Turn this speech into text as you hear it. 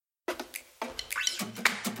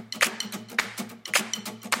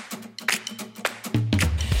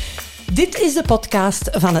Dit is de podcast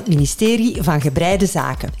van het Ministerie van Gebreide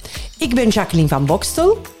Zaken. Ik ben Jacqueline van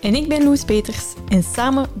Bokstel. En ik ben Loes Peters. En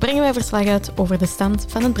samen brengen wij verslag uit over de stand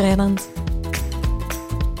van het breiland.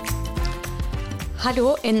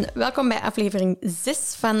 Hallo en welkom bij aflevering 6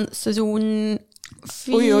 van seizoen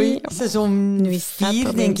 4. Oei, seizoen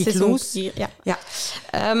 4, denk ik, Loes. 4, ja.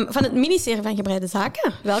 Van het Ministerie van Gebreide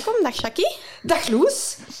Zaken. Welkom, dag Jackie. Dag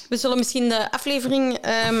Loes. We zullen misschien de aflevering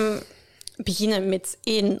beginnen met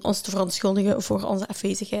ons te verontschuldigen voor onze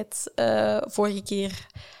afwezigheid. Vorige keer,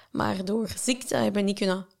 maar door ziekte hebben we niet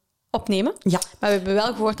kunnen opnemen. Ja. Maar we hebben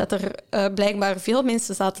wel gehoord dat er blijkbaar veel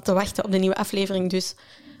mensen zaten te wachten op de nieuwe aflevering, dus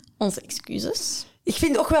onze excuses. Ik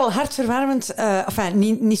vind het ook wel hartverwarmend,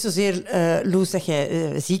 niet zozeer, Loes, dat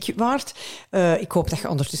jij ziek waart. Ik hoop dat je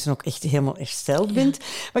ondertussen ook echt helemaal hersteld bent.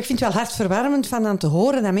 Maar ik vind het wel hartverwarmend van aan te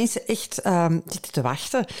horen dat mensen echt zitten te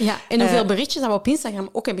wachten. Ja, en hoeveel berichtjes dat we op Instagram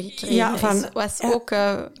ook hebben gekregen. Ja, was ook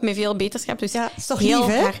met veel beterschap. Dus ja, is toch lief,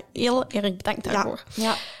 hè? Heel erg bedankt daarvoor.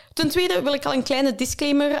 Ja. Ten tweede wil ik al een kleine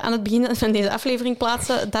disclaimer aan het begin van deze aflevering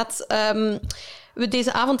plaatsen, dat we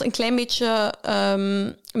deze avond een klein beetje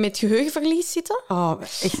met geheugenverlies zitten. Oh,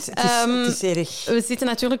 echt. Het is erg. We zitten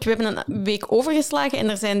natuurlijk, we hebben een week overgeslagen en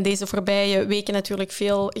er zijn deze voorbije weken natuurlijk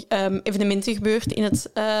veel evenementen gebeurd in het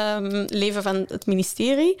leven van het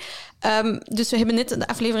ministerie. Dus we hebben net de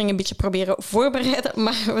aflevering een beetje proberen voorbereiden,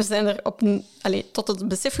 maar we zijn er tot het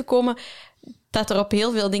besef gekomen dat er op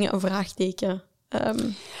heel veel dingen een vraagteken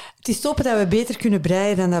het is hopen dat we beter kunnen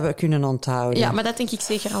breien dan dat we kunnen onthouden. Ja, maar dat denk ik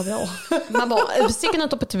zeker al wel. Maar bon, we steken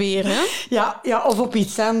het op het weer, hè? Ja, of op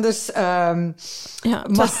iets anders.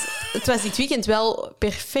 Het was dit weekend wel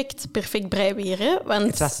perfect breiweer, hè? Want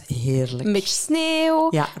het was heerlijk. Een beetje sneeuw.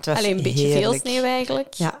 Ja, het was alleen een beetje veel sneeuw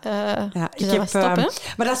eigenlijk. Ja. Dus dat was top, hè?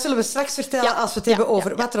 Maar dat zullen we straks vertellen als we het hebben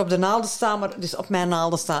over wat er op de naalden staat. Maar dus op mijn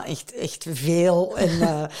naalden staat echt veel.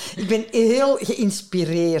 En ik ben heel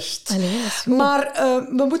geïnspireerd. Allee, dat is goed. Maar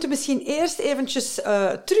we moeten misschien eerst eventjes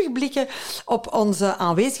terugblikken op onze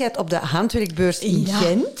aanwezigheid op de Handwerkbeurs in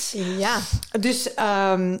Gent. Ja. Dus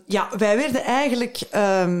wij werden eigenlijk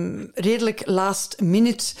redelijk last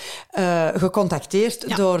minute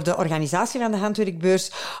gecontacteerd door de organisatie van de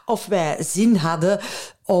Handwerkbeurs of wij zin hadden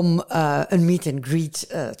om een meet and greet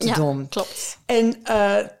te doen. Ja, klopt. En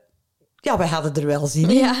wij hadden er wel zin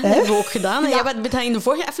in. Ja, dat hebben we ook gedaan. Ja. We hebben in de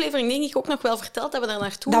vorige aflevering denk ik ook nog wel verteld dat we daar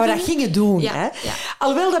naartoe gingen. Dat we dat gingen doen. Ja. Hè? Ja.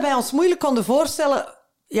 Alhoewel dat wij ons moeilijk konden voorstellen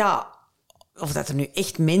of dat er nu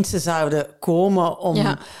echt mensen zouden komen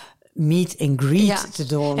om meet and greet te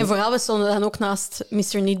doen. En vooral, we stonden dan ook naast Mr.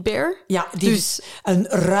 Knitbear. Ja, die dus een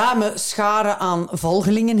ruime schare aan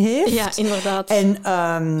volgelingen heeft. Ja, inderdaad.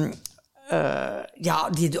 En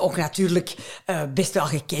die ook natuurlijk best wel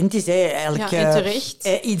gekend is. Hè. Eigenlijk, en terecht.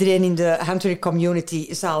 Iedereen in de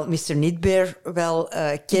handwerkcommunity zal Mr. Knitbear wel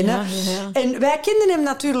kennen. Ja. En wij kenden hem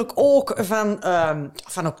natuurlijk ook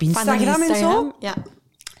van op Instagram en zo. Ja.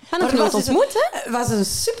 En ook nooit ontmoet, hè? Het was een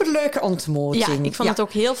superleuke ontmoeting. Ja, ik vond het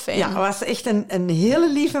ook heel fijn. Ja, hij was echt een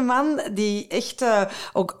hele lieve man die echt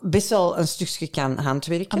ook best wel een stukje kan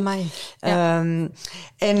handwerken. Amai. Ja.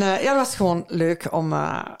 Het was gewoon leuk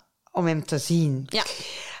om hem te zien. Ja.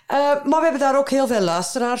 Maar we hebben daar ook heel veel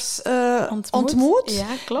luisteraars ontmoet. Ja,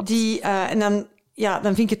 klopt.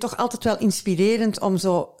 Dan vind ik het toch altijd wel inspirerend om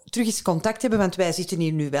zo terug eens contact te hebben, want wij zitten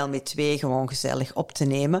hier nu wel met 2 gewoon gezellig op te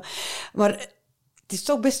nemen. Maar het is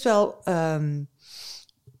toch best wel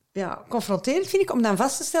confronterend, vind ik, om dan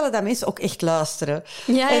vast te stellen dat mensen ook echt luisteren.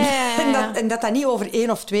 En dat niet over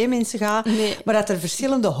 1 of 2 mensen gaat, maar dat er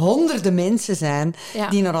verschillende honderden mensen zijn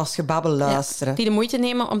die naar ons gebabbel luisteren. Ja, die de moeite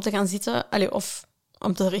nemen om te gaan zitten, of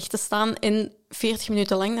om terecht te staan en 40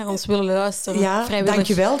 minuten lang naar ons willen luisteren. Ja, vrijwillig. dank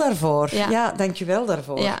je wel daarvoor. Ja, dank je wel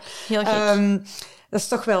daarvoor. Ja, heel gek. Dat is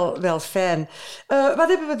toch wel fijn. Wat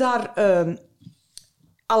hebben we daar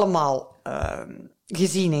allemaal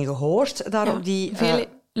gezien en gehoord? Daar op die, veel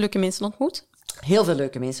leuke mensen ontmoet. Heel veel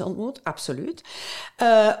leuke mensen ontmoet, absoluut.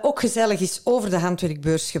 Ook gezellig is over de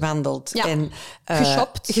Handwerkbeurs gewandeld. Ja, en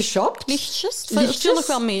geshopt. Lichtjes. Dat viel nog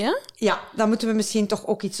wel mee, hè? Ja, daar moeten we misschien toch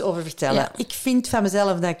ook iets over vertellen. Ja. Ik vind van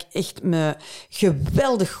mezelf dat ik echt me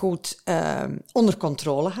geweldig goed onder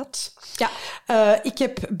controle had. Ja. Ik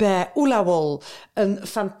heb bij Allebei een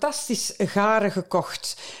fantastisch garen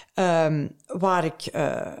gekocht, waar ik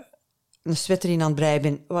een sweater in aan het breien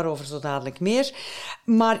ben, waarover zo dadelijk meer.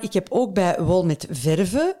 Maar ik heb ook bij wol met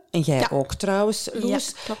verven, en jij ook trouwens,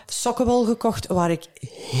 Loes, sokkenwol gekocht, waar ik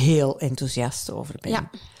heel enthousiast over ben. Ja.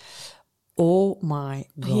 Oh my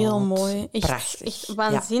god. Heel mooi. Prachtig. Echt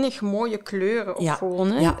waanzinnig mooie kleuren ook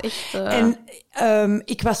gewoon. Hè? Ja. Echt, En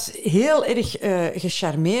ik was heel erg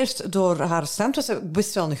gecharmeerd door haar stand. Het was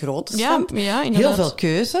best wel een grote stand. Ja, heel veel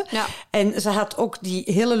keuze. Ja. En ze had ook die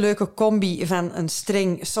hele leuke combi van een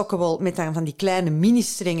streng sokkenwol met dan van die kleine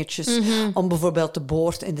mini-strengetjes om bijvoorbeeld de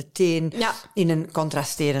boord en de teen in een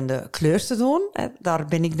contrasterende kleur te doen. Daar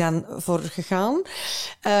ben ik dan voor gegaan.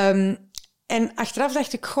 En achteraf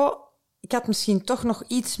dacht ik, ik had misschien toch nog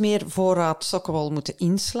iets meer voorraad sokkenwol moeten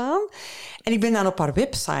inslaan. En ik ben dan op haar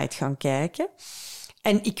website gaan kijken.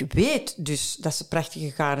 En ik weet dus dat ze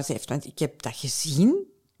prachtige garens heeft, want ik heb dat gezien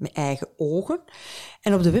met eigen ogen.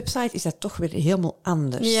 En op de website is dat toch weer helemaal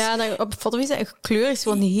anders. Ja, op foto is dat kleur is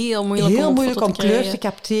gewoon heel moeilijk om kleur te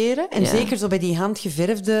capteren. En zeker zo bij die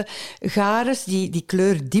handgeverfde garens, die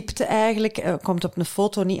kleurdiepte eigenlijk, komt op een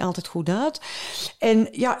foto niet altijd goed uit. En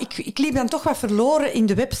ja, ik liep dan toch wat verloren in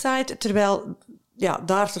de website, terwijl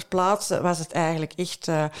daar ter plaatse was het eigenlijk echt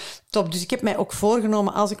top. Dus ik heb mij ook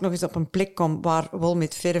voorgenomen, als ik nog eens op een plek kom waar wol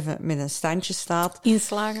met verven met een standje staat...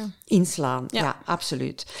 Inslaan, ja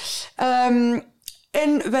absoluut.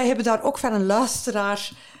 En wij hebben daar ook van een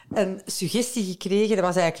luisteraar een suggestie gekregen. Dat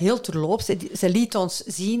was eigenlijk heel terloops. Ze liet ons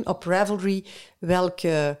zien op Ravelry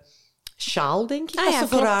welke sjaal, denk ik, dat ze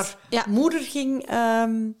voor haar moeder ging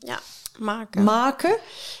maken.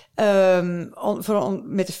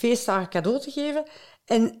 Met de feestdagen cadeau te geven.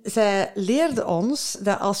 En zij leerde ons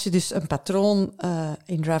dat als je dus een patroon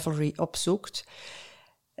in Ravelry opzoekt,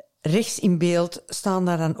 rechts in beeld staan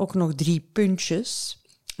daar dan ook nog 3 puntjes.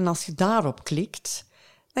 En als je daarop klikt,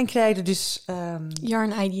 dan krijg je dus...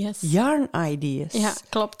 Yarn ideas. Ja,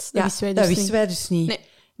 klopt. Dat wisten wij dus niet.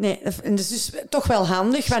 Nee, en dat is dus toch wel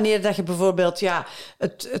handig wanneer dat je bijvoorbeeld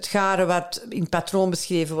het garen wat in het patroon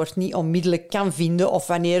beschreven wordt niet onmiddellijk kan vinden, of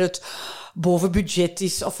wanneer het boven budget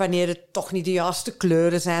is, of wanneer het toch niet de juiste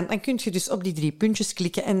kleuren zijn. Dan kun je dus op die 3 puntjes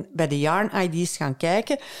klikken en bij de Yarn ID's gaan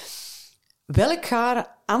kijken welk garen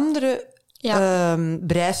andere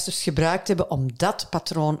breisters gebruikt hebben om dat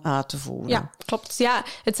patroon uit te voeren. Ja, klopt. Ja,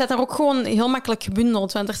 het staat daar ook gewoon heel makkelijk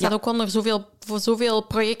gebundeld, want er staat ook onder voor zoveel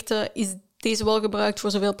projecten is deze wel gebruikt,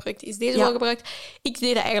 voor zoveel projecten is deze wel gebruikt. Ik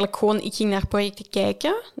deed dat eigenlijk gewoon, ik ging naar projecten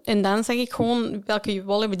kijken en dan zag ik gewoon welke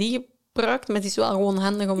wol hebben die gebruikt, maar het is wel gewoon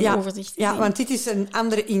handig om een overzicht te zien. Ja, want dit is een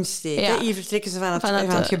andere insteek. Hè? Hier vertrekken ze van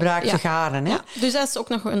het gebruikte garen. Hè? Ja, dus dat is ook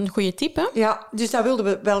nog een goede tip. Hè? Ja, dus dat wilden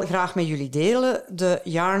we wel graag met jullie delen. De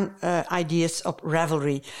Yarn Ideas op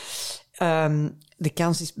Ravelry. De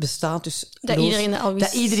kans bestaat dus dat iedereen al wist.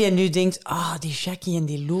 Dat iedereen nu denkt, die Jackie en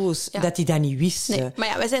die Loes, dat die dat niet wisten. Nee,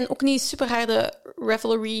 maar wij zijn ook niet superharde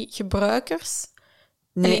Ravelry-gebruikers.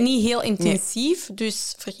 Nee. En niet heel intensief,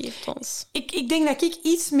 dus vergeef het ons. Ik denk dat ik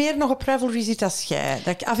iets meer nog op Ravelry zit als jij.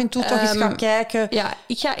 Dat ik af en toe toch eens ga kijken. Ja,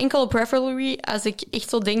 ik ga enkel op Ravelry als ik echt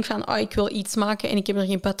zo denk van ik wil iets maken en ik heb er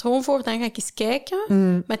geen patroon voor, dan ga ik eens kijken.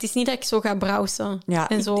 Maar het is niet dat ik zo ga browsen. Ja,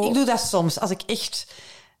 en zo. Ik doe dat soms. Als ik echt...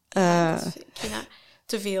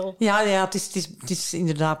 te veel. Ja, het is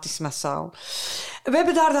inderdaad, het is massaal. We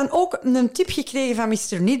hebben daar dan ook een tip gekregen van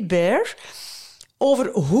Mr. Knitbear over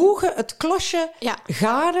hoe je het klosje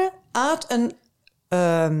garen uit een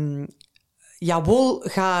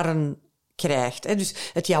wolgaren krijgt. Hè. Dus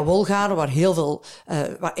het wolgaren, waar heel veel,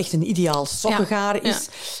 waar echt een ideaal sokkengaren is.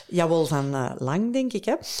 Wol van lang, denk ik.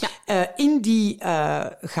 Hè. Ja. In die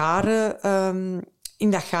garen,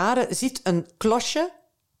 in dat garen zit een klosje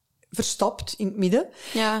verstopt in het midden.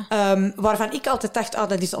 Ja. Waarvan ik altijd dacht,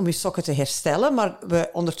 dat is om je sokken te herstellen. Maar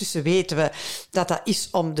ondertussen weten we dat is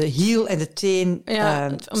om de hiel en de teen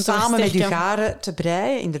samen met je garen te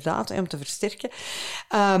breien. Inderdaad, om te versterken.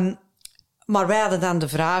 Maar wij hadden dan de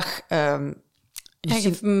vraag...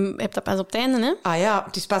 je hebt dat pas op het einde, hè?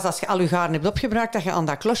 Het is pas als je al je garen hebt opgebruikt dat je aan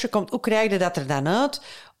dat klosje komt. Hoe krijg je dat er dan uit?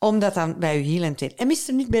 Om dat dan bij je hiel en teen... En Mr.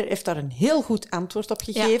 Knitbear heeft daar een heel goed antwoord op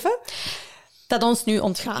gegeven. Ja. Dat ons nu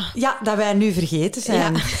ontgaat. Ja, dat wij nu vergeten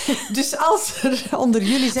zijn. Ja. Dus als er onder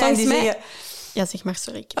jullie zijn die zeggen... Ja, zeg maar,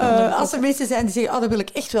 sorry. Als er mensen zijn die zeggen, dat wil ik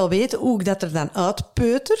echt wel weten, hoe ik dat er dan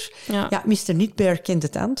uitpeuter. Ja, Mr. Knitbear kent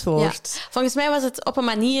het antwoord. Ja. Volgens mij was het op een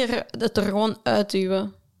manier het er gewoon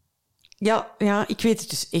uitduwen. Ja, ik weet het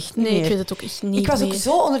dus echt niet meer. Nee, ik weet het ook echt niet Ik was ook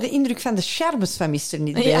zo onder de indruk van de charmes van Mr.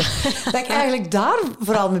 Knitbear, dat ik eigenlijk daar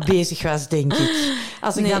vooral mee bezig was, denk ik.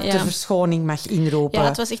 Als ik dat ter verschoning mag inroepen. Ja,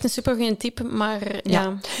 het was echt een supergoeie tip, maar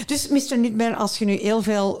ja. Dus Mr. Knitbear, als je nu heel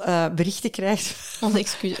veel berichten krijgt... Onze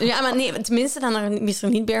excuses. Ja, maar nee, tenminste dan naar Mr.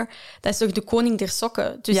 Knitbear, dat is toch de koning der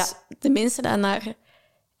sokken. Dus de mensen die naar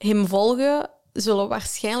hem volgen... zullen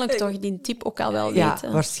waarschijnlijk toch die tip ook al wel weten.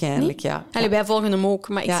 Ja, waarschijnlijk, nee? Wij volgen hem ook,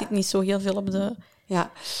 maar ik zit niet zo heel veel op de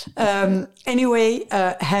Ja. Anyway,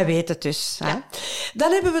 hij weet het dus. Ja. Hè?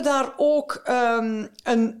 Dan hebben we daar ook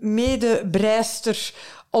een medebreister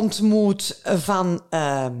ontmoet van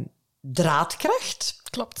draadkracht.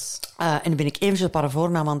 Klopt. En dan ben ik eventjes op haar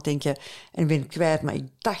voornaam aan het denken en ben ik kwijt, maar ik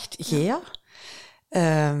dacht Gea.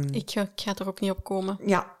 Ik ga er ook niet op komen.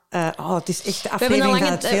 Ja. Het is echt de aflevering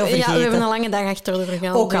van het veel vergeten. Ja, we hebben een lange dag achter de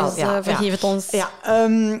rug. Ook al, dus vergeef het ons. Ja,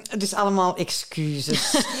 dus allemaal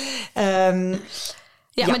excuses.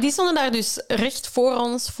 Maar die stonden daar dus recht voor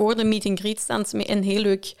ons, voor de meet-and-greet stand, met een heel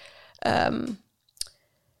leuk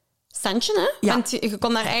standje. Hè? Ja. Want je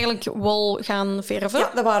kon daar eigenlijk wol gaan verven.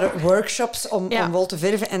 Ja, dat waren workshops om wol te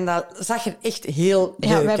verven en dat zag er echt heel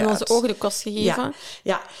leuk uit. We hebben onze ogen de kost gegeven.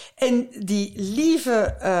 Ja. En die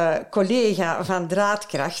lieve collega van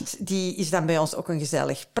Draadkracht, die is dan bij ons ook een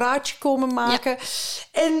gezellig praatje komen maken.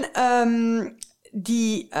 Ja. En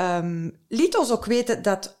die liet ons ook weten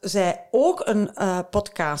dat zij ook een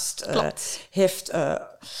podcast heeft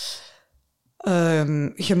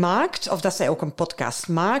gemaakt, of dat zij ook een podcast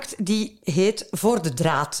maakt, die heet Voor de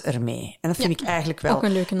draad ermee. En dat vind ik eigenlijk wel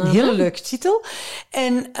een hele leuke titel.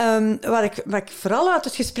 En wat ik vooral uit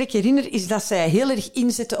het gesprek herinner, is dat zij heel erg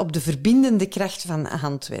inzetten op de verbindende kracht van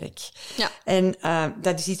handwerk. Ja. En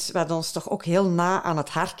dat is iets wat ons toch ook heel na aan het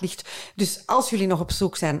hart ligt. Dus als jullie nog op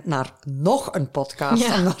zoek zijn naar nog een podcast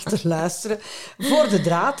om naar te luisteren, Voor de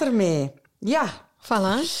draad ermee. Ja.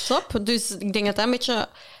 Voilà, top. Dus ik denk dat dat een beetje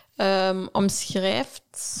omschrijft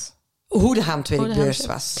hoe de handwerkbeurs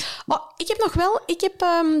was. Oh, ik heb nog wel...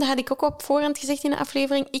 dat had ik ook op voorhand gezegd in de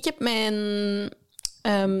aflevering. Ik heb mijn...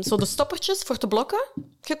 zo de stoppertjes voor te blokken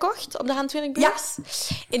gekocht op de handwerkbeurs. Ja.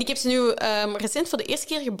 En ik heb ze nu recent voor de eerste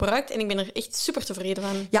keer gebruikt en ik ben er echt super tevreden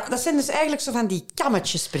van. Ja, dat zijn dus eigenlijk zo van die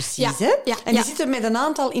kammetjes precies, hè? Ja. En die zitten met een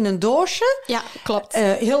aantal in een doosje. Ja, klopt.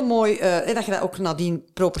 Heel mooi, dat je dat ook nadien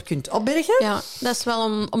proper kunt opbergen. Ja, dat is wel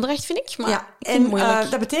een opdracht, vind ik, maar ik vind en het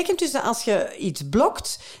moeilijk. Dat betekent dus dat als je iets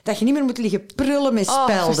blokt, dat je niet meer moet liggen prullen met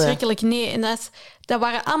spelden. Oh, verschrikkelijk. Nee, en dat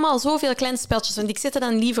waren allemaal zoveel kleine speltjes. Want ik zette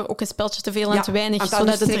dan liever ook een speltje te veel en te weinig,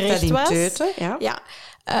 zodat het recht was.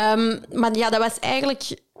 Maar ja, dat was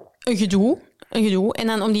eigenlijk een gedoe. En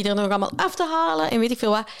dan om die er nog allemaal af te halen en weet ik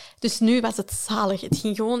veel wat. Dus nu was het zalig. Het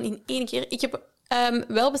ging gewoon in één keer. Ik heb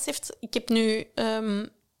wel beseft, ik heb nu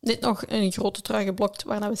net nog een grote trui geblokt,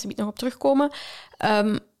 waar we niet nog op terugkomen.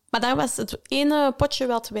 Maar daar was het ene potje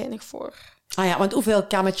wel te weinig voor. Ah ja, want hoeveel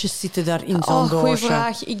kammetjes zitten daar in zo'n doosje? Goeie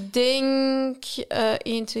vraag. Ik denk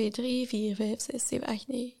 1, 2, 3, 4, 5, 6, 7, 8,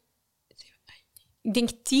 9... Ik denk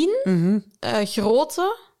 10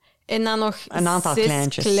 grote en dan nog een aantal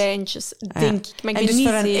 6 kleintjes, denk ik. Maar ik ben dus niet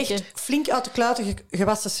voor een zeker. echt flink uit de kluiten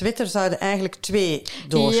gewassen sweater zouden eigenlijk 2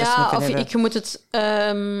 doosjes moeten hebben. Ja, of je moet het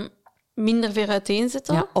minder ver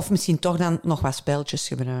uiteenzetten. Ja, of misschien toch dan nog wat speltjes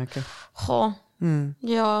gebruiken. Goh,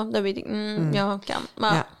 ja, dat weet ik. Ja, kan.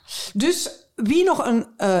 Maar... Ja. Dus wie nog een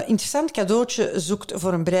interessant cadeautje zoekt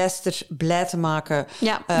voor een breister blij te maken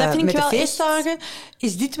dat vind met ik wel de feestdagen,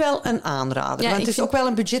 is dit wel een aanrader. Want het is ook wel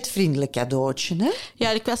een budgetvriendelijk cadeautje. Hè?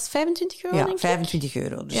 Ja, die kost €25, denk ik. Ja,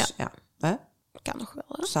 €25. Dus ja. Hè? Kan nog wel,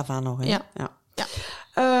 hè? Ça va nog, hè? Ja.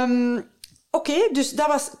 Oké, dus dat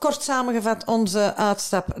was kort samengevat onze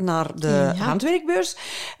uitstap naar de handwerkbeurs.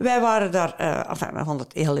 Wij waren daar... wij vonden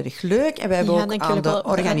het heel erg leuk. En wij hebben ook aan de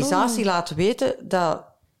organisatie laten weten dat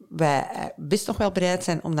wij best nog wel bereid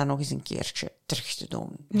zijn om dat nog eens een keertje terug te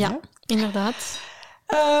doen. Ja, inderdaad.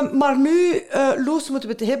 Maar nu, Loes, moeten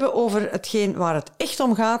we het hebben over hetgeen waar het echt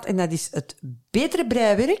om gaat. En dat is het betere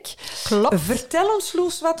breiwerk. Klopt. Vertel ons,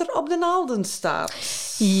 Loes, wat er op de naalden staat.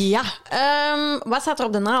 Ja, wat staat er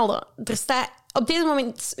op de naalden? Er staat op dit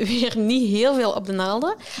moment weer niet heel veel op de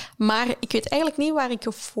naalden. Maar ik weet eigenlijk niet waar ik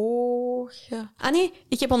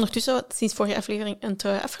ik heb ondertussen sinds vorige aflevering een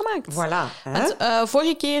trui afgemaakt. Voilà. Want,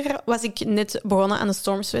 vorige keer was ik net begonnen aan een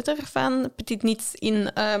stormsweater van Petit Niets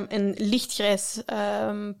in een lichtgrijs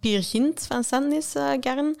piergint van Sandnes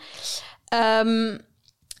garen.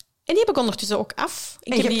 En die heb ik ondertussen ook af.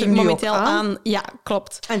 Ik heb die momenteel aan. Ja,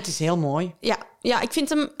 klopt. En het is heel mooi. Ja, ik vind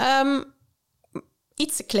hem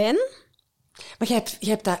iets te klein. Maar je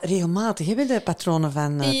hebt dat regelmatig, hè, de patronen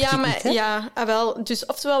van wel. Dus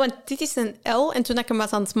oftewel, want dit is een L. En toen ik hem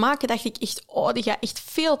was aan het maken, dacht ik echt, die gaat echt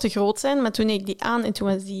veel te groot zijn. Maar toen ik die aan en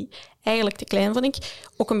toen was die eigenlijk te klein, vond ik.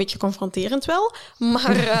 Ook een beetje confronterend wel.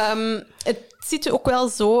 Maar het zit ook wel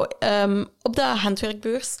zo. Op de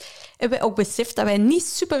handwerkbeurs hebben wij ook beseft dat wij niet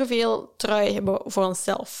superveel trui hebben voor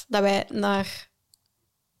onszelf. Dat wij naar...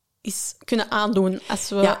 is kunnen aandoen. Als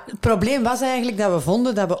we... Ja, het probleem was eigenlijk dat we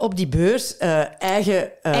vonden dat we op die beurs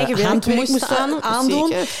eigen handwerk moesten aandoen.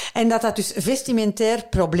 Zeker. En dat dus vestimentair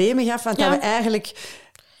problemen gaf, want dat we eigenlijk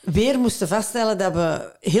weer moesten vaststellen dat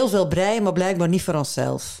we heel veel breien, maar blijkbaar niet voor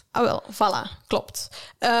onszelf. Ah wel, voilà, klopt.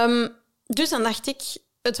 Dus dan dacht ik,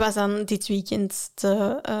 het was dan dit weekend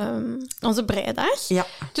onze breidag. Ja.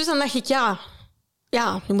 Dus dan dacht ik, ja,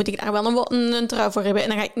 nu moet ik daar wel een trui voor hebben. En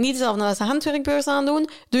dan ga ik niet dezelfde als de handwerkbeurs aandoen.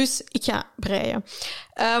 Dus ik ga breien.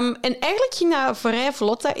 En eigenlijk ging dat vrij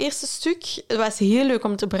vlot, dat eerste stuk. Het was heel leuk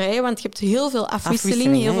om te breien, want je hebt heel veel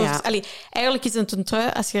afwisseling. Heel veel, eigenlijk is het een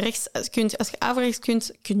trui. Als je averechts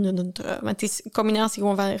kunt, kun je een trui. Want het is een combinatie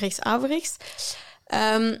gewoon van rechts-averechts.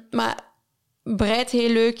 Maar breidt heel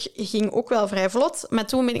leuk, ging ook wel vrij vlot. Maar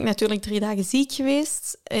toen ben ik natuurlijk 3 dagen ziek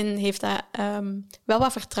geweest en heeft dat wel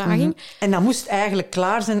wat vertraging. En dat moest eigenlijk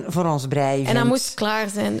klaar zijn voor ons breien. En dat moest klaar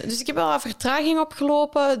zijn. Dus ik heb wel wat vertraging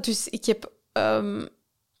opgelopen. Dus ik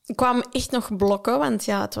kwam echt nog blokken, want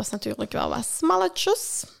ja, het was natuurlijk wel wat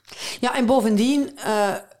smalletjes. Ja, en bovendien...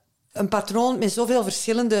 een patroon met zoveel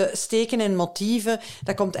verschillende steken en motieven,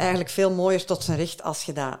 dat komt eigenlijk veel mooier tot zijn recht als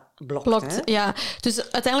je dat blokt. Hè? Ja. Dus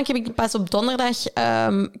uiteindelijk heb ik die pas op donderdag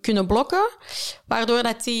kunnen blokken, waardoor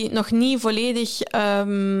dat die nog niet volledig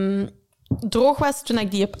droog was toen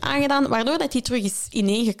ik die heb aangedaan, waardoor dat die terug is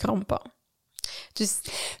ineengekrompen.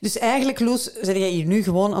 Dus eigenlijk, Loes, ben jij hier nu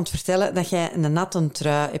gewoon aan het vertellen dat jij een natte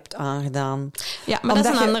trui hebt aangedaan. Ja, maar dat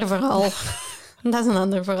is een ander verhaal. Dat is een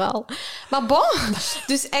ander verhaal. Maar bon,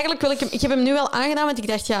 dus eigenlijk wil ik heb hem nu wel aangedaan, want ik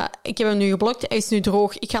dacht, ik heb hem nu geblokt, hij is nu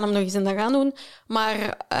droog, ik ga hem nog eens een dag aan doen.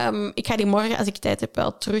 Maar ik ga die morgen, als ik tijd heb,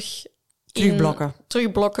 wel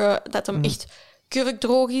terugblokken, dat hem echt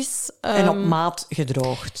kurkdroog is. En op maat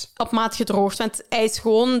gedroogd. Op maat gedroogd, want hij is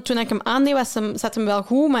gewoon, toen ik hem aandeed, zat hem wel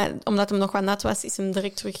goed, maar omdat hem nog wat nat was, is hem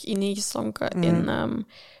direct terug ineengeslonken. En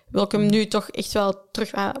wil ik hem nu toch echt wel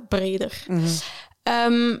terug wat breder.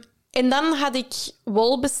 En dan had ik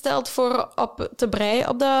wol besteld voor op te breien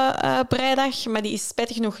op de breidag, maar die is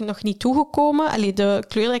spijtig nog niet toegekomen. De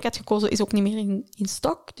kleur die ik had gekozen is ook niet meer in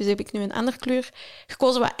stok, dus heb ik nu een andere kleur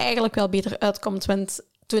gekozen, wat eigenlijk wel beter uitkomt. Want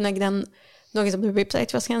toen ik dan nog eens op de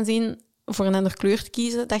website was gaan zien voor een andere kleur te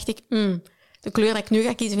kiezen, dacht ik, de kleur die ik nu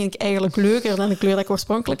ga kiezen vind ik eigenlijk leuker dan de kleur die ik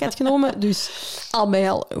oorspronkelijk had genomen. Dus al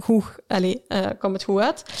bij al goed, komt het goed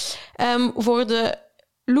uit. Voor de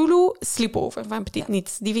Lulu Slipover van Petit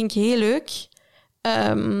Niets. Die vind ik heel leuk.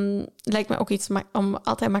 Lijkt me ook iets om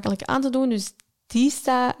altijd makkelijk aan te doen. Dus die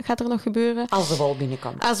gaat er nog gebeuren. Als de wol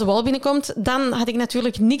binnenkomt. Als de wol binnenkomt. Dan had ik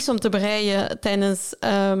natuurlijk niks om te breien tijdens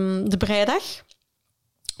de breidag.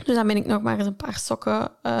 Dus dan ben ik nog maar eens een paar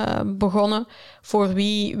sokken begonnen. Voor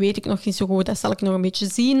wie weet ik nog niet zo goed. Dat zal ik nog een beetje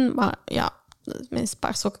zien. Maar ja, met een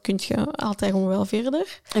paar sokken kun je altijd gewoon wel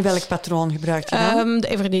verder. En welk patroon gebruik je dan? De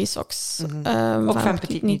Everyday Socks. Ook van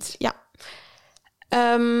Petit Niets. Ja.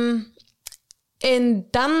 En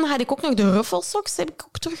dan had ik ook nog de ruffelsocks, heb ik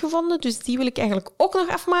ook teruggevonden. Dus die wil ik eigenlijk ook nog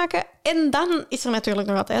afmaken. En dan is er natuurlijk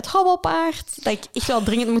nog altijd het hobbelpaard, dat ik echt wel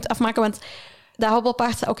dringend moet afmaken, want dat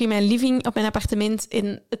hobbelpaard staat ook in mijn living, op mijn appartement,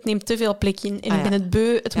 en het neemt te veel plek in. En ik ben het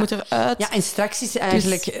beu, het moet eruit. Ja, en straks is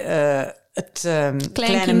eigenlijk het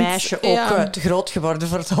kleine meisje ook te groot geworden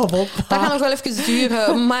voor het hobbelpaard. Dat gaat nog wel even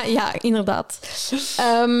duren, maar ja, inderdaad.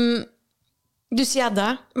 Dus ja,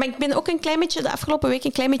 dat. Maar ik ben ook de afgelopen week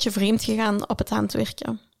een klein beetje vreemd gegaan op het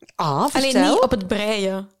handwerken. Ah, vertel. Alleen niet op het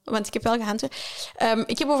breien, want ik heb wel gehandwerkt.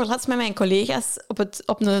 Ik heb overlaatst met mijn collega's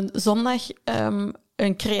op een zondag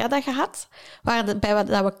een crea-dag gehad,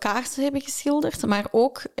 waarbij we kaarsen hebben geschilderd, maar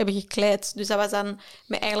ook hebben gekleid. Dus dat was dan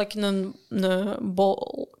met eigenlijk een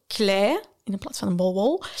bol klei in plaats van een bol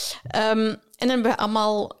wol. En dan hebben we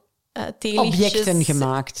allemaal objecten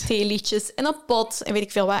gemaakt. Theelichtjes en een pot en weet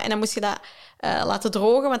ik veel wat. En dan moest je dat laten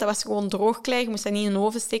drogen, want dat was gewoon droogklei. Je moest dat niet in de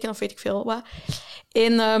oven steken of weet ik veel wat.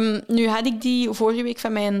 En nu had ik die vorige week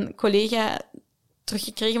van mijn collega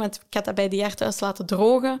teruggekregen, want ik had dat bij die jaar thuis laten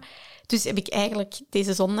drogen. Dus heb ik eigenlijk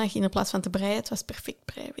deze zondag, in plaats van te breien, het was perfect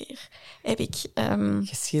breiweer, heb ik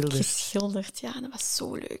geschilderd. Ja, dat was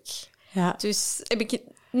zo leuk. Ja. Dus heb ik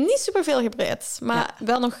niet superveel gebreid, maar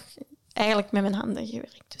wel nog eigenlijk met mijn handen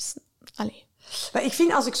gewerkt. Dus, allee. Maar ik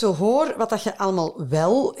vind, als ik zo hoor wat dat je allemaal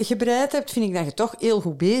wel gebreid hebt, vind ik dat je toch heel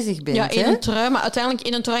goed bezig bent. Ja, in een trui, maar uiteindelijk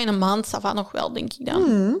in een trui in een maand, dat gaat nog wel, denk ik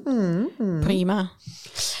dan. Prima.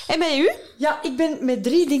 En bij u? Ja, ik ben met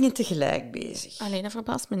 3 dingen tegelijk bezig. Alleen, dat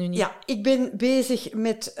verbaast me nu niet. Ja, ik ben bezig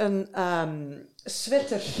met een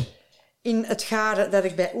sweater in het garen dat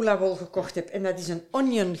ik bij Oulawol gekocht heb. En dat is een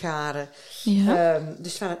onion garen. Ja.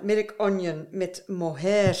 Dus van het merk Onion met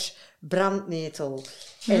mohair brandnetel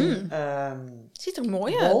en ziet er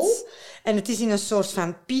mooi wol. uit. En het is in een soort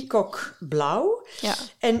van peacockblauw. Ja.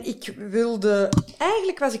 En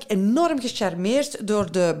eigenlijk was ik enorm gecharmeerd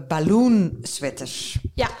door de balloon-sweater.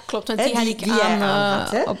 Ja, klopt. Want die had ik jij aan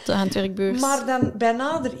had, hè? op de handwerkbeurs. Maar dan bij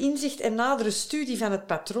nader inzicht en nadere studie van het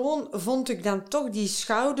patroon vond ik dan toch die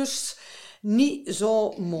schouders niet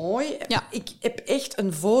zo mooi. Ja. Ik heb echt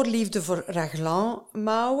een voorliefde voor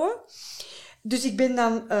raglan-mouwen. Dus ik ben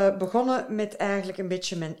dan begonnen met eigenlijk een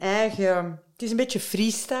beetje mijn eigen... Het is een beetje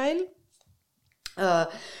freestyle.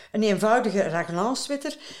 Een eenvoudige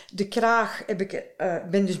raglan-sweater. De kraag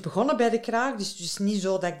ben dus begonnen bij de kraag. Dus het is niet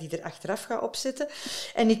zo dat ik die er achteraf ga opzetten.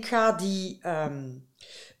 En ik ga die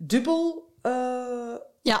dubbel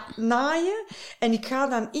naaien. En ik ga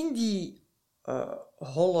dan in die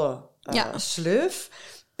holle sleuf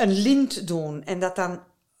een lint doen. En dat dan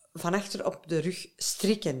van achter op de rug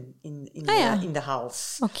strikken in de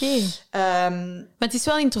hals. Oké. Maar het is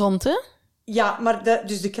wel in het rond, hè? Ja, maar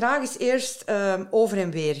dus de kraag is eerst over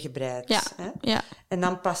en weer gebreid. Ja, hè? ja. En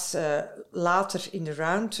dan pas later in de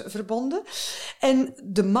round verbonden. En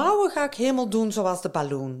de mouwen ga ik helemaal doen zoals de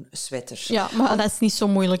balloon-sweater. Ja, maar dat is niet zo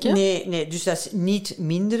moeilijk, hè? Nee, dus dat is niet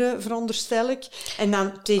mindere, veronderstel ik. En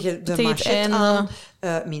dan tegen de machet aan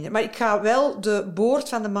minder. Maar ik ga wel de boord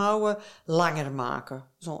van de mouwen langer maken.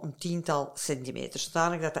 Zo'n 10-tal centimeter.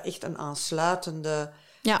 Zodanig dat dat echt een aansluitende...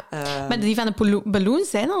 Ja, maar die van de balloons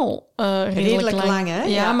zijn al redelijk lang. Hè?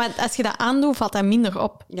 Ja, maar als je dat aandoet, valt dat minder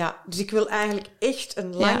op. Ja, dus ik wil eigenlijk echt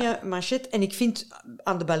een lange manchet. En ik vind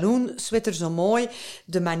aan de balloon-sweater zo mooi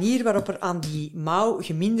de manier waarop er aan die mouw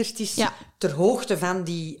geminderd is ter hoogte van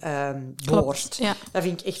die boord. Ja. Dat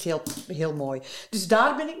vind ik echt heel, heel mooi. Dus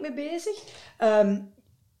daar ben ik mee bezig.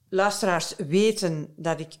 Luisteraars weten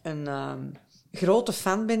dat ik een... grote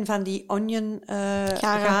fan ben van die onion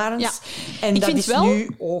garens. Ja. En dat is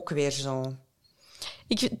nu ook weer zo.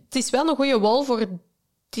 Het is wel een goede wol voor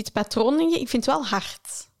dit patroon. Ik vind het wel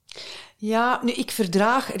hard. Ja, nu, ik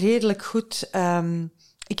verdraag redelijk goed.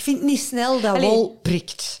 Ik vind niet snel dat wol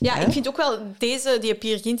prikt. Ja, hè? Ik vind ook wel... Deze, die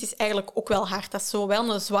Piergint, is eigenlijk ook wel hard. Dat is zo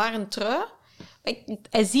wel een zware trui.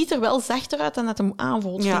 Hij ziet er wel zachter uit dan dat hem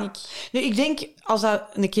aanvoelt, vind ik. Nu, ik denk, als dat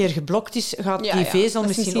een keer geblokt is, gaat die vezel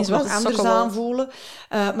misschien ook nog anders aanvoelen.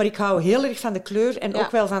 Maar ik hou heel erg van de kleur en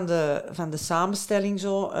ook wel van de samenstelling.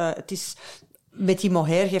 Zo. Het is, met die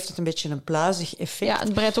mohair geeft het een beetje een pluizig effect. Ja,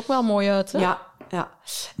 het breidt ook wel mooi uit, hè? Ja.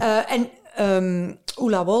 En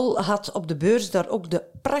Wol had op de beurs daar ook de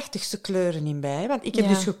prachtigste kleuren in bij. Want ik heb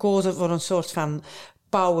dus gekozen voor een soort van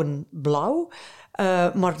pauwenblauw.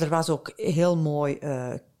 Maar er was ook heel mooi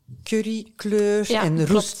currykleur en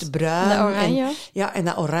roestbruin. Dat oranje. En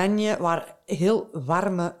dat oranje waren heel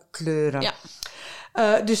warme kleuren.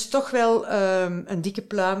 Ja. Dus toch wel een dikke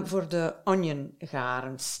pluim voor de onion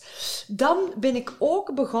garens. Dan ben ik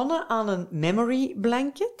ook begonnen aan een memory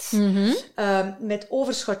blanket. Met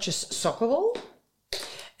overschotjes sokkenwol.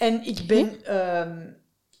 En ik ben...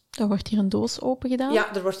 Er wordt hier een doos opengedaan.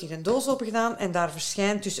 Ja, er wordt hier een doos opengedaan en daar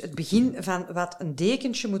verschijnt dus het begin van wat een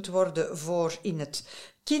dekentje moet worden voor in het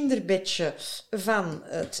kinderbedje van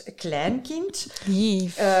het kleinkind.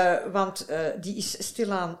 Lief. Want die is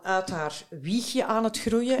stilaan uit haar wiegje aan het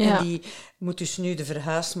groeien en die moet dus nu de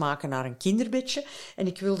verhuis maken naar een kinderbedje. En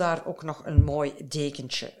ik wil daar ook nog een mooi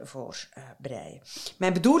dekentje voor breien.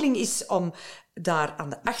 Mijn bedoeling is om daar aan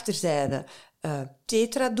de achterzijde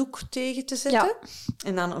tetradoek tegen te zetten. Ja.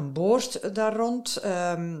 En dan een boord daar rond.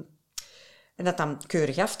 En dat dan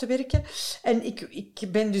keurig af te werken. En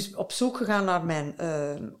ik ben dus op zoek gegaan naar mijn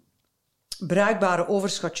bruikbare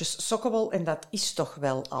overschotjes sokkenwol. En dat is toch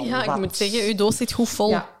wel al wat. Ik moet zeggen, uw doos zit goed vol.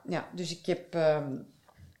 Ja, dus ik heb... en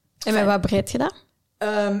met wat breid je dat?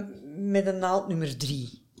 Met een naald nummer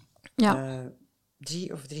 3. Ja.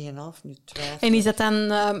 3 of 3,5, nu twijfel. En is dat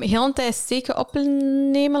dan heel een tijd steken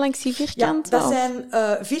opnemen langs die vierkanten? Ja, dat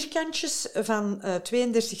zijn vierkantjes van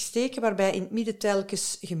 32 steken, waarbij in het midden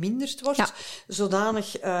telkens geminderd wordt.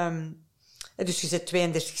 Zodanig... dus je zet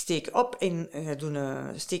 32 steken op en je doet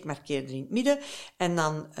een steekmarkeerder in het midden. En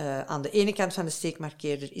dan aan de ene kant van de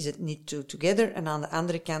steekmarkeerder is het knit two together. En aan de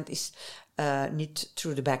andere kant is knit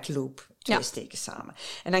through the back loop. 2 steken samen.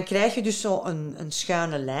 En dan krijg je dus zo een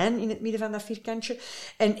schuine lijn in het midden van dat vierkantje.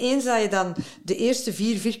 En eens dat je dan de eerste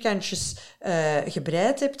 4 vierkantjes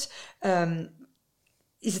gebreid hebt,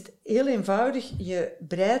 is het heel eenvoudig. Je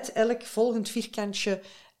breidt elk volgend vierkantje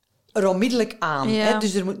er onmiddellijk aan. Hè?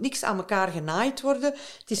 Dus er moet niks aan elkaar genaaid worden.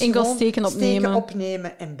 Het is enkel gewoon steken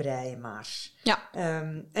opnemen en breien maar. Ja.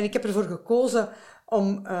 En ik heb ervoor gekozen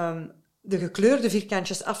om de gekleurde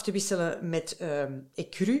vierkantjes af te wisselen met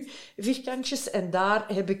ecru vierkantjes. En daar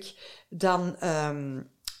heb ik dan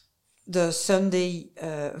de Sunday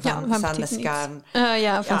van Sandnes-garen.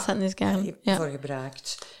 Van Sandnes-garen. Voor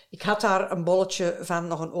gebruikt. Ik had daar een bolletje van,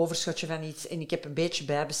 nog een overschotje van iets. En ik heb een beetje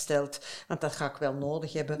bijbesteld, want dat ga ik wel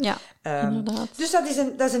nodig hebben. Ja, inderdaad. Dus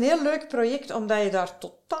dat is een heel leuk project, omdat je daar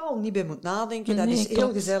totaal niet bij moet nadenken. Dat is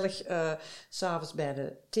heel gezellig, 's avonds bij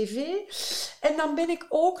de tv. En dan ben ik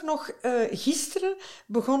ook nog gisteren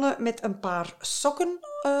begonnen met een paar sokken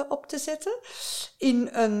op te zetten. In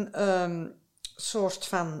een soort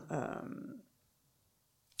van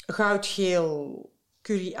goudgeel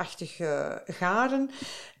curryachtige garen,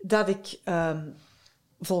 dat ik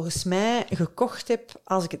volgens mij gekocht heb,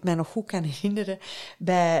 als ik het mij nog goed kan herinneren,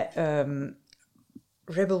 bij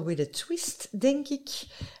Rebel with a Twist, denk ik.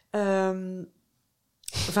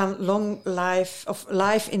 Van Long Life, of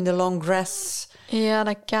Life in the Long Grass. Ja,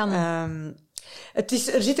 dat kan.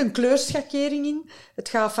 Er zit een kleurschakering in. Het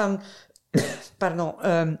gaat van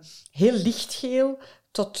heel lichtgeel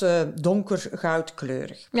tot donker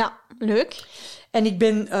goudkleurig. Ja, leuk. En ik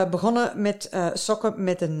ben begonnen met sokken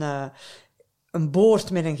met een boord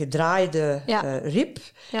met een gedraaide rib.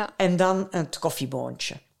 Ja. En dan het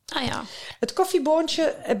koffieboontje. Ah ja. Het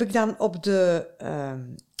koffieboontje heb ik dan op de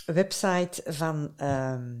website van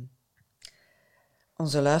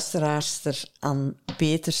onze luisteraarster Ann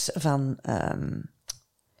Peters van...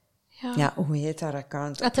 hoe heet haar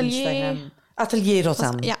account? Atelier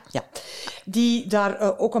Rosanne. Ja. Die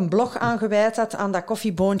daar ook een blog aan gewijd had aan dat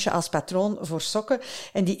koffieboontje als patroon voor sokken.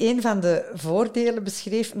 En die een van de voordelen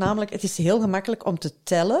beschreef, namelijk het is heel gemakkelijk om te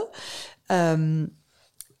tellen.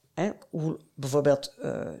 Bijvoorbeeld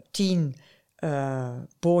 10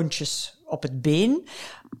 boontjes op het been.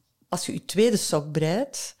 Als je je tweede sok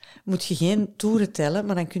breidt, moet je geen toeren tellen,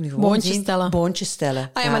 maar dan kun je gewoon boontjes tellen.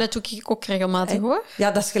 Ah ja, maar dat doe ik ook regelmatig, hoor.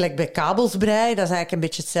 Ja, dat is gelijk bij kabelsbrei, dat is eigenlijk een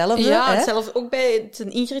beetje hetzelfde. Ja, hetzelfde ook bij het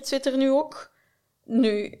Ingrid-sweater nu ook.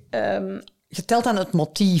 Je telt aan het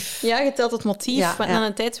motief. Ja, je telt het motief, maar na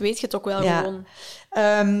een tijd weet je het ook wel gewoon.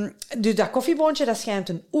 Dus dat koffieboontje, dat schijnt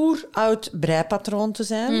een oeroud breipatroon te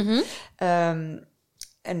zijn.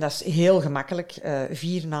 En dat is heel gemakkelijk.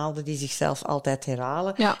 4 naalden die zichzelf altijd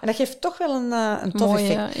herhalen. Ja. En dat geeft toch wel een tof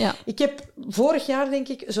effect. Ja. Ik heb vorig jaar, denk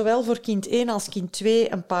ik, zowel voor kind 1 als kind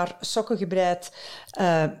 2 een paar sokken gebreid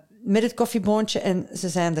met het koffieboontje. En ze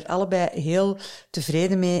zijn er allebei heel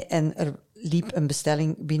tevreden mee. En er liep een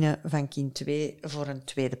bestelling binnen van kind 2 voor een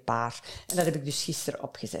tweede paar. En dat heb ik dus gisteren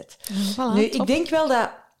opgezet. Voilà, nu, ik denk wel dat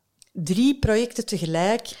 3 projecten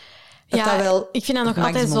tegelijk... ik vind dat nog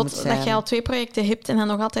altijd zot dat je al 2 projecten hebt en dan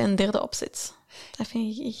nog altijd een derde opzet. Dat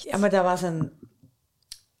vind ik echt... Ja, maar dat was een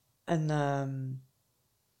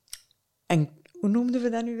hoe noemden we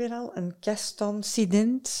dat nu weer al? Een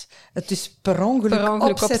castincident. Het is per ongeluk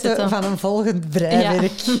opzetten van een volgend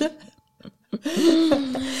breiwerk. Ja.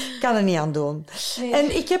 Kan er niet aan doen. Nee.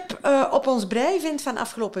 En ik heb op ons breivriend van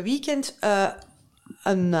afgelopen weekend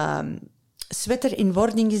een sweater in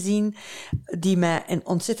wording gezien die mij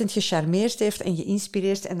ontzettend gecharmeerd heeft en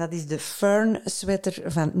geïnspireerd. En dat is de Fern sweater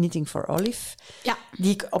van Knitting for Olive,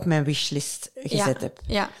 die ik op mijn wishlist gezet heb.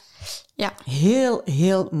 Ja. Heel,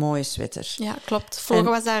 heel mooie sweater. Ja, klopt. Flora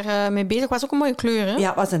was daar mee bezig. Was ook een mooie kleur, hè?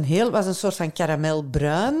 Ja, was een soort van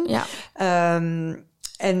karamelbruin. Ja.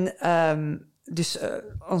 Dus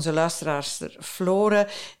onze luisteraarster Flora,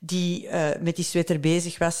 die met die sweater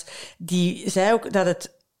bezig was, die zei ook dat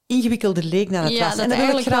het ingewikkelder leek dan het was. En dat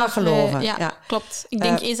wil ik graag geloven. Ja, klopt. Ik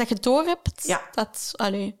denk eens dat je het door hebt,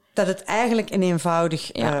 dat het eigenlijk een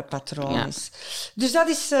eenvoudig patroon is. Dus dat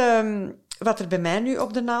is wat er bij mij nu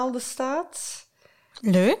op de naalden staat.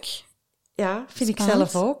 Leuk. Ja, vind ik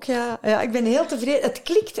zelf ook. Ja, ik ben heel tevreden. Het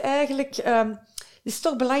klikt eigenlijk... Het is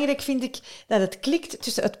toch belangrijk, vind ik, dat het klikt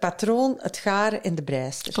tussen het patroon, het garen en de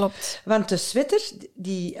breister. Klopt. Want de sweater,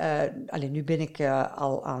 nu ben ik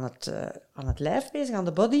al aan het lijf bezig, aan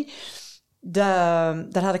de body.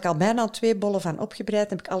 Daar had ik al bijna 2 bollen van opgebreid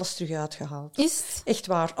en heb ik alles terug uitgehaald. Is het? Echt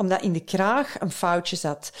waar, omdat in de kraag een foutje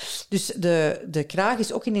zat. Dus de kraag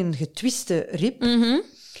is ook in een getwiste rib. Mm-hmm.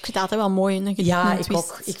 Ik vind het altijd wel mooi. Ik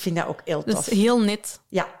ook. Ik vind dat ook heel tof. Dat is heel net.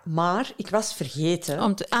 Ja, maar ik was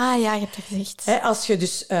vergeten. Je hebt het gezegd. Als je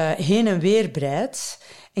dus heen en weer breidt,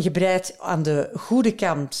 en je breidt aan de goede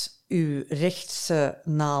kant je rechtse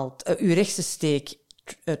naald, je rechtse steek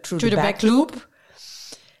through the back loop,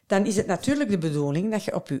 dan is het natuurlijk de bedoeling dat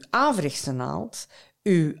je op je averechtse naald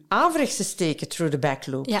je averechtse steken through the back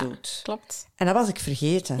loop doet. Klopt. En dat was ik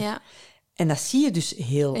vergeten. Ja. En dat zie je dus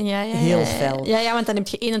heel fel. Ja, want dan heb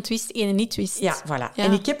je 1 twist, 1 niet-twist. Ja, voilà. Ja.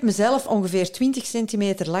 En ik heb mezelf ongeveer 20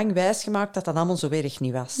 centimeter lang wijsgemaakt dat dat allemaal zo erg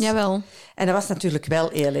niet was. Jawel. En dat was natuurlijk wel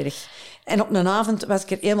heel erg. En op een avond was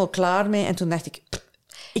ik er helemaal klaar mee en toen dacht ik...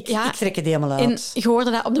 Ik trek het helemaal uit. En je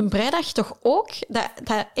hoorde dat op de breidag toch ook,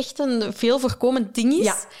 dat echt een veel voorkomend ding is.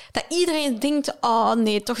 Ja. Dat iedereen denkt, oh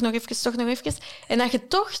nee, toch nog even. En dat je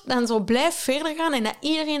toch dan zo blijft verder gaan en dat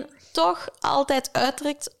iedereen toch altijd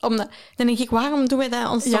uittrekt. Dan denk ik, waarom doen wij dat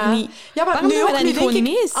ons toch niet? Ja, maar waarom nu doen wij ook dat niet gewoon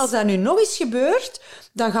ineens? Als dat nu nog eens gebeurt,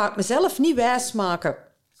 dan ga ik mezelf niet wijsmaken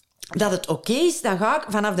dat het oké is. Dan ga ik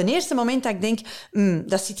vanaf het eerste moment dat ik denk,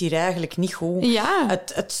 dat zit hier eigenlijk niet goed. Ja.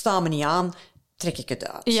 Het staat me niet aan. Trek ik het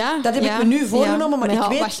uit. Ja, dat heb ik me nu voorgenomen, maar ik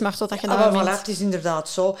weet... Wacht maar totdat je daar bent. Het is inderdaad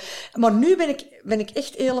zo. Maar nu ben ik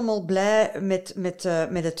echt helemaal blij met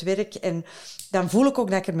het werk. En dan voel ik ook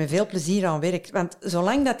dat ik er met veel plezier aan werk. Want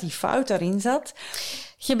zolang dat die fout daarin zat...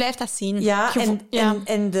 Je blijft dat zien. Ja,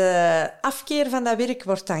 en de afkeer van dat werk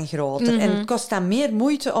wordt dan groter. En het kost dan meer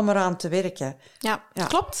moeite om eraan te werken. Ja.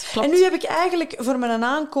 Klopt. En nu heb ik eigenlijk voor mijn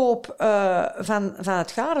aankoop van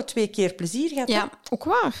het garen 2 keer plezier gehad. Ja, ook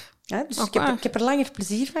waar. Ja, dus ik heb er langer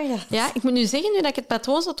plezier van gehad. Ja, ik moet nu zeggen, nu dat ik het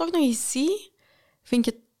patroon zo toch nog eens zie, vind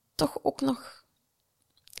ik het toch ook nog...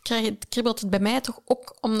 kribbelt het bij mij toch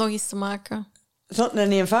ook om nog eens te maken. Zo'n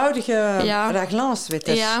eenvoudige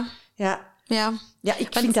raglanswetter. Ja, ik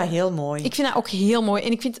vind dat heel mooi. Ik vind dat ook heel mooi.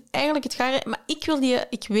 En ik vind eigenlijk het garen... Maar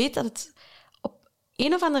ik weet dat het... Op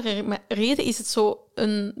een of andere reden is het zo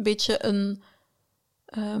een beetje een...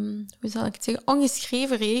 hoe zal ik het zeggen?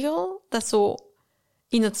 Ongeschreven regel. Dat zo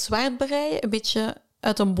in het zwart breien een beetje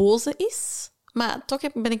uit een boze is. Maar toch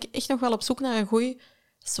ben ik echt nog wel op zoek naar een goed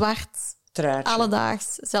zwart, truitje.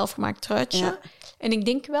 Alledaags, zelfgemaakt truitje. Ja. En ik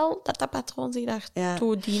denk wel dat dat patroon zich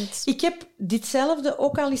daartoe dient. Ik heb ditzelfde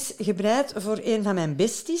ook al eens gebreid voor een van mijn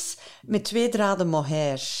besties met 2 draden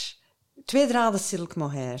mohair. 2 draden silk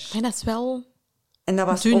mohair. En dat is wel en dat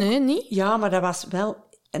was dun, ook, hè? Niet? Ja, maar dat was wel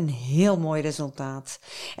een heel mooi resultaat.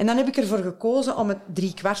 En dan heb ik ervoor gekozen om het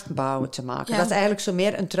 3/4 bouwen te maken. Ja. Dat is eigenlijk zo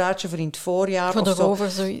meer een truitje voor in het voorjaar. Voor of erover,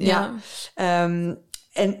 zo. Ja.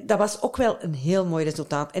 En dat was ook wel een heel mooi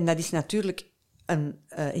resultaat. En dat is natuurlijk een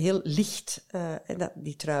heel licht...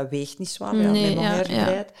 die trui weegt niet zwaar, met mohair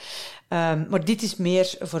gebreid. Maar dit is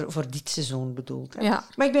meer voor dit seizoen bedoeld. Hè. Ja.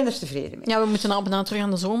 Maar ik ben er tevreden mee. Ja, we moeten al bijna terug aan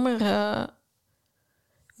de zomer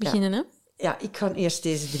beginnen, hè? Ja, ik ga eerst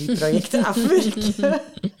deze 3 projecten afwerken.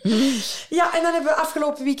 Ja, en dan hebben we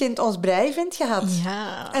afgelopen weekend ons breivriendinnen gehad.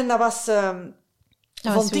 Ja. En dat was...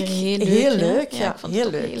 dat vond ik heel leuk. Ja, heel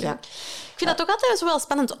leuk. Ja. Ik vind dat ook altijd zo wel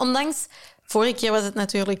spannend. Ondanks... Vorige keer was het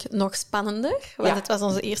natuurlijk nog spannender, want het was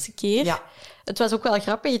onze eerste keer. Ja. Het was ook wel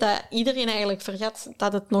grappig dat iedereen eigenlijk vergat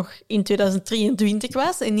dat het nog in 2023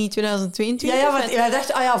 was en niet 2022. Ja, want wij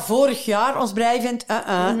dachten, vorig jaar, ons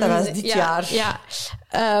breivriendinnen, dat was dit jaar. Ja.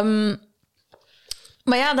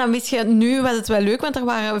 Maar ja, dan wist je, nu was het wel leuk, want er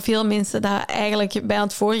waren veel mensen die eigenlijk bij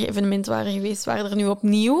het vorige evenement waren geweest, waren er nu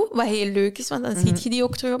opnieuw, wat heel leuk is, want dan ziet je die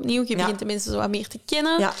ook terug opnieuw. Je begint de mensen zo wat meer te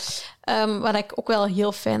kennen, wat ik ook wel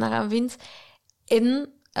heel fijn daaraan vind.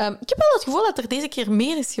 En ik heb wel het gevoel dat er deze keer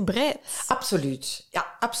meer is gebreid. Absoluut. Ja,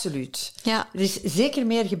 absoluut. Ja. Er is zeker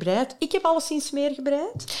meer gebreid. Ik heb alleszins meer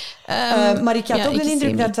gebreid. Maar ik had ook de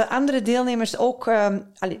indruk dat de andere deelnemers ook...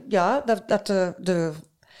 dat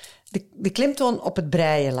de klemtoon op het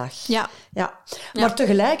breien lag. Ja. Maar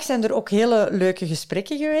tegelijk zijn er ook hele leuke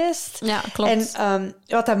gesprekken geweest. Ja, klopt. En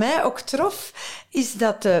wat aan mij ook trof, is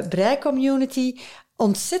dat de breicommunity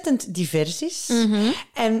ontzettend divers is.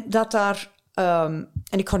 En dat daar... en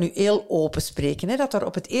ik ga nu heel open spreken, hè, dat er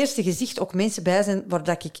op het eerste gezicht ook mensen bij zijn waar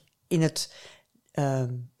dat ik in het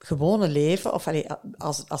gewone leven, of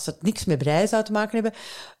als het niks met breien zou te maken hebben,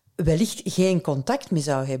 wellicht geen contact mee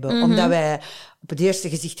zou hebben. Omdat wij op het eerste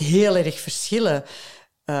gezicht heel erg verschillen.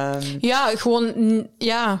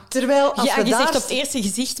 Terwijl als je zegt op het eerste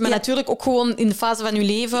gezicht, maar natuurlijk ook gewoon in de fase van je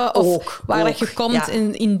leven of waar dat je komt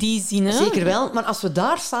in die zin. Hè? Zeker wel, maar als we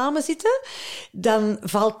daar samen zitten, dan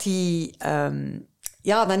valt die...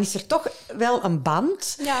 dan is er toch wel een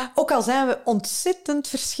band. Ja. Ook al zijn we ontzettend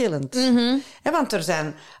verschillend. Want er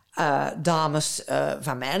zijn dames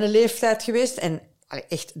van mijn leeftijd geweest en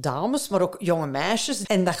echt dames, maar ook jonge meisjes.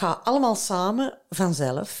 En dat gaat allemaal samen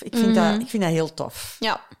vanzelf. Ik vind dat heel tof.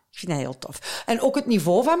 Ja. Ik vind dat heel tof. En ook het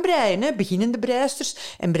niveau van breien. Hè. Beginnende breisters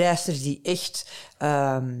en breisters die echt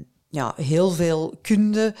heel veel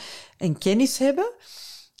kunde en kennis hebben.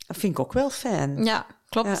 Dat vind ik ook wel fijn. Ja,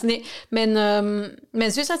 klopt. Ja. Nee,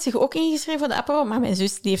 mijn zus had zich ook ingeschreven voor de apero, maar mijn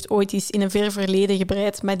zus die heeft ooit eens in een ver verleden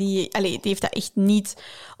gebreid, maar die heeft dat echt niet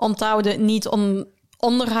onthouden, niet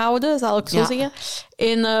onderhouden, zal ik zo zeggen.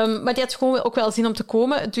 En, maar die had gewoon ook wel zin om te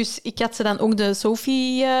komen. Dus ik had ze dan ook de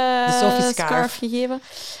Sophie scarf gegeven.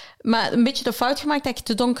 Maar een beetje de fout gemaakt dat ik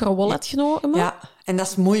te donkere wol had genomen. Ja, En dat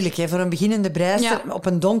is moeilijk, hè, voor een beginnende breister op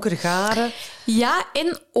een donker garen. Ja,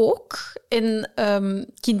 en ook... En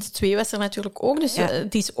kind 2 was er natuurlijk ook, dus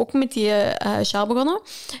die is ook met die sjaal begonnen.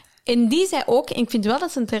 En die zei ook, en ik vind wel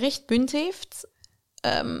dat ze een terecht punt heeft...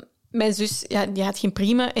 mijn zus, die had geen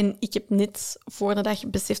priemen. En ik heb net voor de dag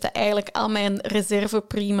beseft dat eigenlijk al mijn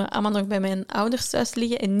reservepriemen allemaal nog bij mijn ouders thuis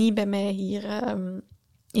liggen en niet bij mij hier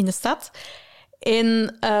in de stad.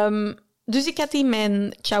 En dus ik had die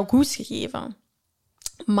mijn Chaugoes gegeven.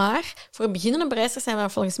 Maar voor beginnende breisters zijn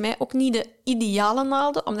dat volgens mij ook niet de ideale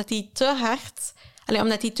naalden, omdat die te hard...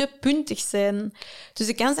 omdat die te puntig zijn. Dus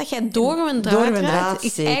de kans dat jij door een draad raakt,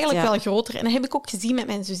 is eigenlijk wel groter. En dat heb ik ook gezien met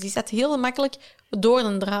mijn zus. Die zat heel makkelijk door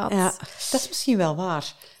een draad. Ja, dat is misschien wel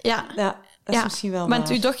waar. Ja, dat is misschien wel waar. Want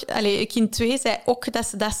uw dochter, kind 2, zei ook dat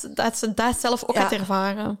ze dat zelf ook had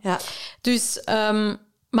ervaren. Ja. Dus...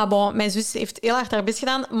 maar bon, mijn zus heeft heel hard haar best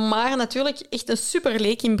gedaan, maar natuurlijk echt een super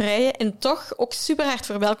leek in breien en toch ook super hard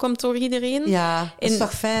verwelkomd door iedereen. Ja, dat is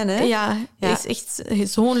toch fijn, hè? Ja, het is echt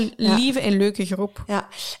zo'n lieve en leuke groep. Ja,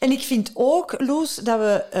 en ik vind ook, Loes, dat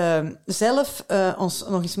we zelf ons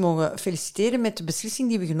nog eens mogen feliciteren met de beslissing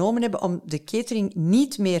die we genomen hebben om de catering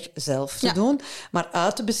niet meer zelf te doen, maar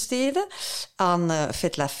uit te besteden aan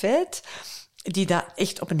Fête la Fête. Die dat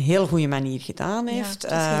echt op een heel goede manier gedaan heeft.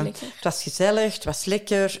 Het was gezellig, het was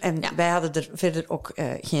lekker. En wij hadden er verder ook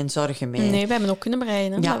geen zorgen mee. Nee, we hebben ook kunnen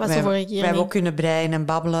breien. Hè? Ja, dat was de vorige keer. We hebben ook kunnen breien en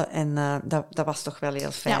babbelen. En dat was toch wel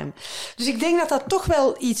heel fijn. Ja. Dus ik denk dat dat toch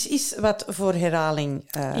wel iets is wat voor herhaling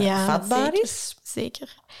vatbaar zeker, is.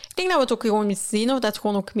 Zeker. Ik denk dat we het ook gewoon eens zien of dat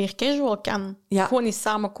gewoon ook meer casual kan. Ja. Gewoon eens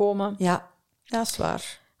samenkomen. Ja, dat is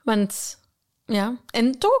waar. Want... Ja,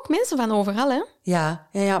 en toch ook mensen van overal, hè?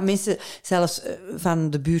 Ja, mensen zelfs van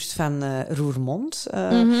de buurt van Roermond.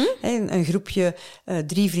 Een groepje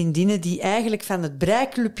 3 vriendinnen die eigenlijk van het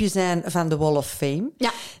breiklubje zijn van de Wall of Fame.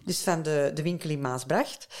 Ja. Dus van de winkel in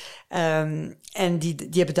Maasbracht. En die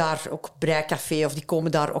hebben daar ook breicafé, of die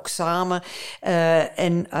komen daar ook samen.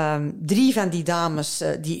 En 3 van die dames,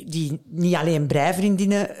 die niet alleen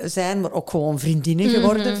breivriendinnen zijn, maar ook gewoon vriendinnen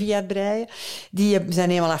geworden via het breien, die zijn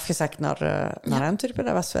helemaal afgezakt naar Antwerpen.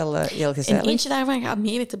 Dat was wel heel gezellig. En eentje daarvan gaat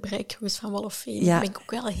mee met de breikcruise van Wall of Fame. Daar ben ik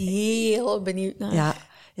ook wel heel benieuwd naar.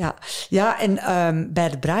 Ja, en bij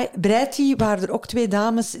de breitea waren er ook 2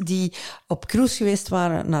 dames die op cruise geweest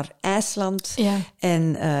waren naar IJsland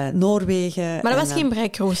en Noorwegen. Maar dat was geen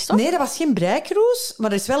breicruise, toch? Nee, dat was geen breicruise, maar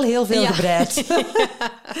er is wel heel veel gebreid.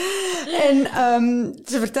 En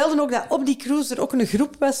ze vertelden ook dat op die cruise er ook een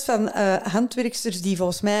groep was van handwerksters die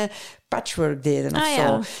volgens mij patchwork deden of zo.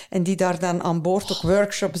 Ja. En die daar dan aan boord ook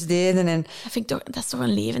workshops deden. En... Dat is toch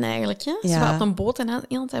een leven eigenlijk, hè? Ja. Zo op een boot en dan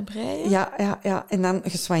heel tijd breien. Ja. En dan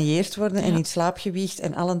geswanjeerd worden en in slaap gewiegd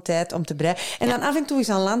en al een tijd om te breien. En dan af en toe eens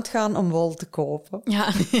aan land gaan om wol te kopen.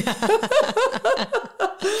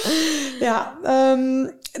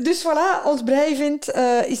 Dus voilà, ons breievent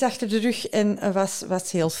is achter de rug en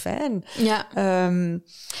was heel fijn. Ja.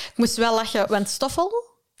 Ik moest wel lachen, want Stoffel...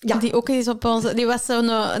 Ja. Die ook eens op ons... Die was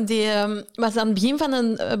was aan het begin van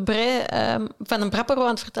een brapero aan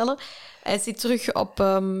het vertellen. Hij zit terug op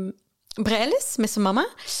breiles met zijn mama.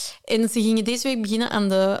 En ze gingen deze week beginnen aan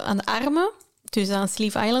de armen, dus aan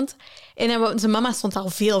Sleeve Island. En zijn mama stond al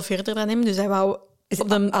veel verder dan hem, dus hij wou op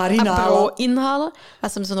de brapero inhalen.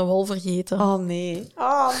 Was hem zijn wol vergeten. Oh nee,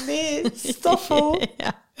 Stoffel.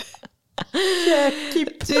 Ja,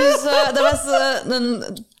 kip. Dus dat was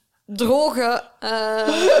een... droge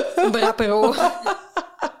brapero.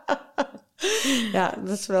 Ja,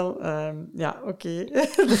 dat is wel... oké.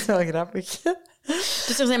 Dat is wel grappig.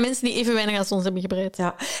 Dus er zijn mensen die even weinig als ons hebben gebreid.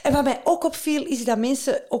 Ja. En wat mij ook opviel, is dat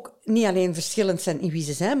mensen ook niet alleen verschillend zijn in wie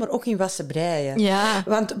ze zijn, maar ook in wat ze breien. Ja.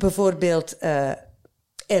 Want bijvoorbeeld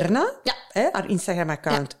Erna, haar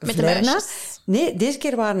Instagram-account Vlerna. Nee, deze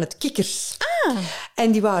keer waren het kikkers. Ah.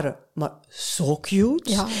 En die waren maar zo cute.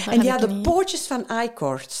 Ja, en die hadden pootjes van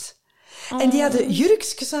I-cords. En die hadden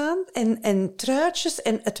jurkjes aan en truitjes.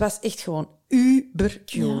 En het was echt gewoon uber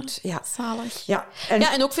cute. Ja. Zalig. Ja,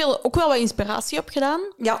 en ook wel wat inspiratie opgedaan.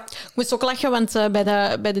 Ja. Ik moest ook lachen, want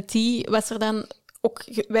bij de tea was er dan ook...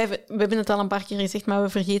 We hebben het al een paar keer gezegd, maar we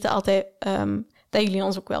vergeten altijd... dat jullie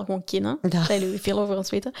ons ook wel gewoon kennen. Ja. Dat jullie veel over ons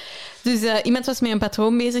weten. Dus iemand was met een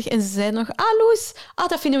patroon bezig en ze zei nog... Loes,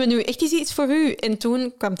 dat vinden we nu echt iets voor u. En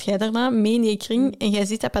toen kwam jij daarna mee in die kring en jij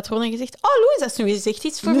ziet dat patroon en je zegt... Loes, dat is nu eens echt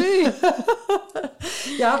iets voor u.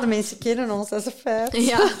 Ja, de mensen kennen ons, dat is een feit.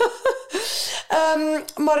 Ja.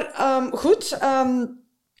 Maar goed...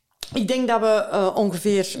 ik denk dat we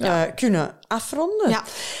ongeveer kunnen afronden. Ja.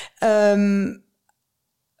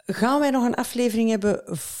 Gaan wij nog een aflevering hebben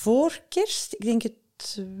voor kerst? Ik denk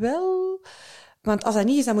het wel. Want als dat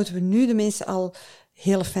niet is, dan moeten we nu de mensen al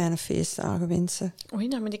hele fijne feestdagen wensen. Oei,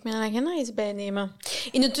 daar moet ik mijn agenda eens bij nemen.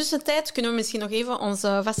 In de tussentijd kunnen we misschien nog even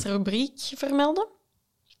onze vaste rubriek vermelden.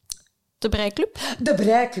 De breiklub. De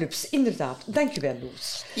breiklubs, inderdaad. Dankjewel,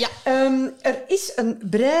 Loes. Ja. Er is een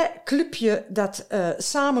breiklubje dat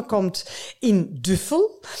samenkomt in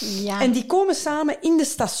Duffel. Ja. En die komen samen in de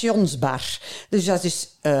stationsbar. Dus dat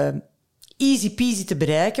is easy peasy te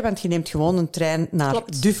bereiken, want je neemt gewoon een trein naar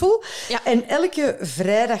Duffel. Ja. En elke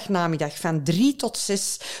vrijdagnamiddag van 3 tot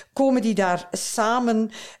 6 komen die daar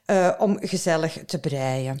samen om gezellig te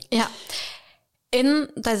breien. Ja.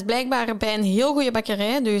 En dat is blijkbaar bij een heel goede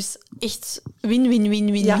bakkerij, dus echt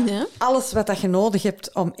win-win-win-win. Ja, hè? alles wat je nodig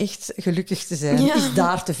hebt om echt gelukkig te zijn, is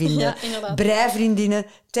daar te vinden. Ja, inderdaad. Breivriendinnen,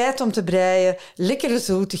 tijd om te breien, lekkere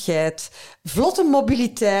zoetigheid, vlotte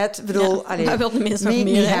mobiliteit. Ik bedoel, maar wil de mensen nog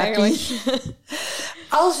meer eigenlijk.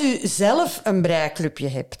 Als u zelf een breiklubje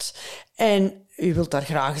hebt en u wilt daar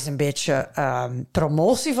graag eens een beetje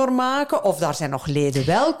promotie voor maken, of daar zijn nog leden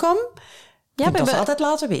welkom... Ja, we hebben altijd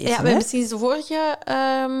laten weten. Ja, we hebben sinds de vorige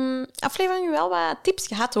aflevering wel wat tips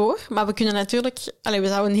gehad, hoor. Maar we kunnen natuurlijk... we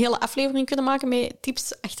zouden een hele aflevering kunnen maken met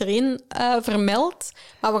tips achterin vermeld.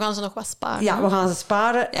 Maar we gaan ze nog wat sparen. Ja, we gaan ze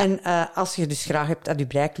sparen. Ja. En als je dus graag hebt dat je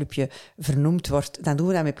breiklubje vernoemd wordt, dan doen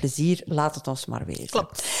we dat met plezier. Laat het ons maar weten.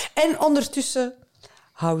 Klopt. En ondertussen,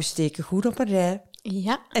 hou je steken goed op een rij.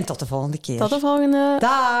 Ja. En tot de volgende keer. Tot de volgende.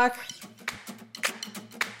 Dag.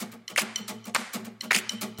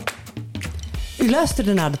 U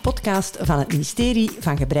luisterde naar de podcast van het Ministerie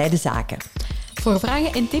van Gebreide Zaken. Voor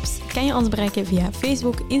vragen en tips kan je ons bereiken via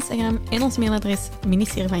Facebook, Instagram en ons mailadres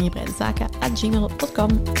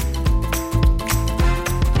ministerievangebreidezaken@gmail.com.